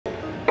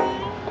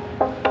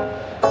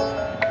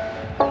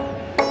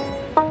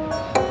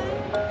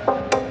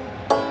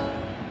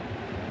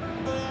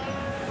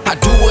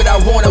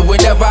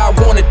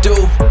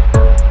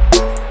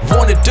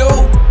wanna do,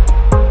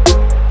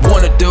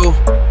 wanna do.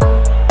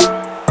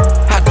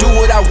 I do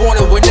what I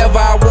wanna whenever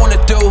I wanna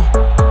do,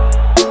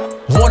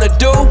 wanna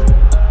do,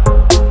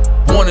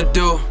 wanna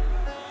do.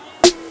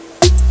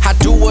 I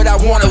do what I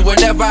wanna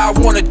whenever I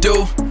wanna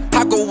do.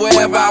 I go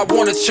wherever I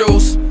wanna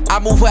choose. I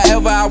move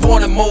however I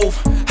wanna move.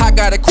 I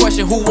got a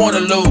question, who wanna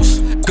lose?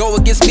 Go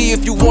against me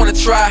if you wanna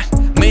try.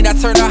 May not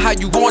turn out how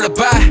you wanna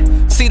buy.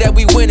 See that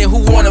we winning, who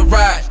wanna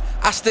ride?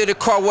 I steer the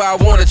car where I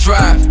wanna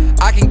drive.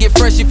 I can get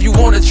fresh if you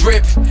wanna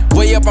drip.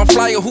 Way up, I'm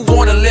flyer, who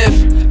wanna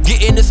live?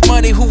 Getting this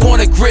money, who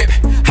wanna grip?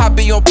 I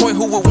be on point,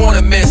 who would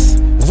wanna miss?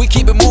 We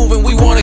keep it moving, we wanna